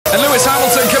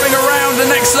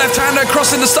left-hander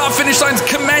crossing the start-finish line to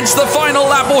commence the final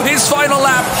lap, or his final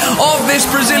lap of this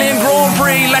Brazilian Grand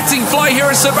Prix. Letting fly here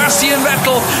is Sebastian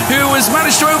Vettel, who has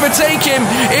managed to overtake him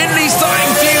in the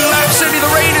starting few laps. Certainly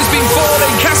the rain has been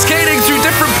falling, cascading through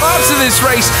different parts of this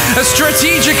race. A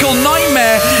strategical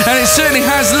nightmare, and it certainly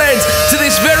has led to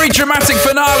this very dramatic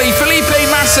finale. Felipe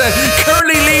Massa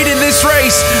currently leading this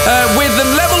race with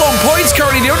them level on points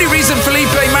currently. The only reason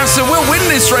Felipe Massa will win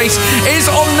this race is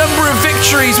on number of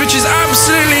victories, which is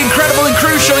absolutely incredible and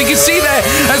crucial. You can see there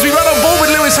as we run on board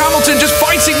with Lewis Hamilton just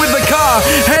fighting with the car,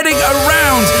 heading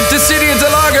around to Ciudad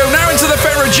del Lago, now into the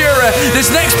Ferrari.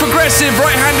 This next progressive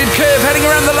right-handed curve heading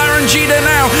around the Laranjita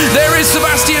now. There is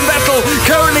Sebastian Vettel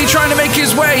currently trying to make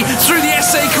his way through the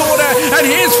SA corner, and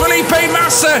here's Felipe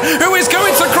Massa, who is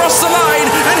going to cross the line,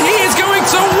 and he is going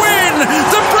to win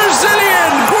the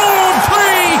Brazilian Grand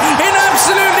Prix in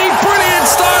absolutely brilliant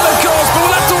style, of course, but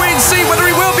we'll have to wait and see whether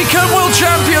he will become world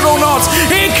champion or not.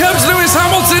 Here comes Lewis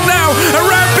Hamilton now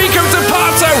around Pico de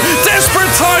Pato.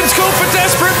 Desperate times call for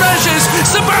desperate measures.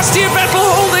 Sebastian Vettel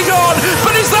holding on,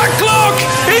 but is that GLOCK?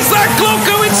 Is that GLOCK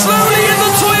going slowly in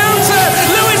the Toyota?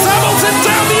 Lewis Hamilton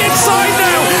down the inside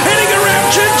now, heading around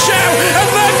Chinchou, and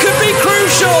that could be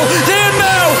crucial. There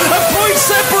now, a point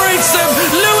separates them.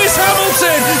 Lewis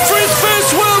Hamilton for his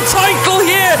first world title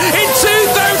here in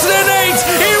 2008.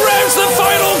 He rounds the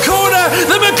final corner.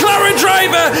 The McLaren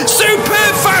driver,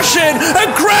 superb fashion, a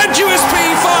graduous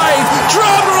P5.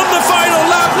 Drama on the final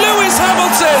lap. Lewis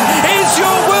Hamilton is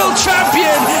your world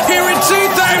champion here in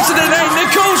 2008.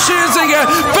 Nicole Scherzinger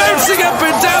bouncing up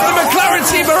and down. The McLaren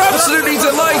team are absolutely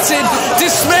delighted.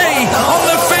 Dismay on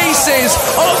the faces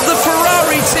of the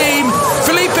Ferrari team.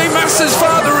 Felipe Massa's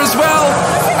father as well,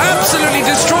 absolutely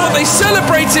distraught. They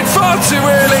celebrated far too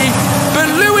early, but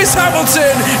Lewis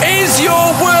Hamilton is your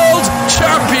world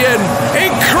champion.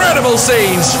 Incredible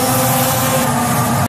scenes.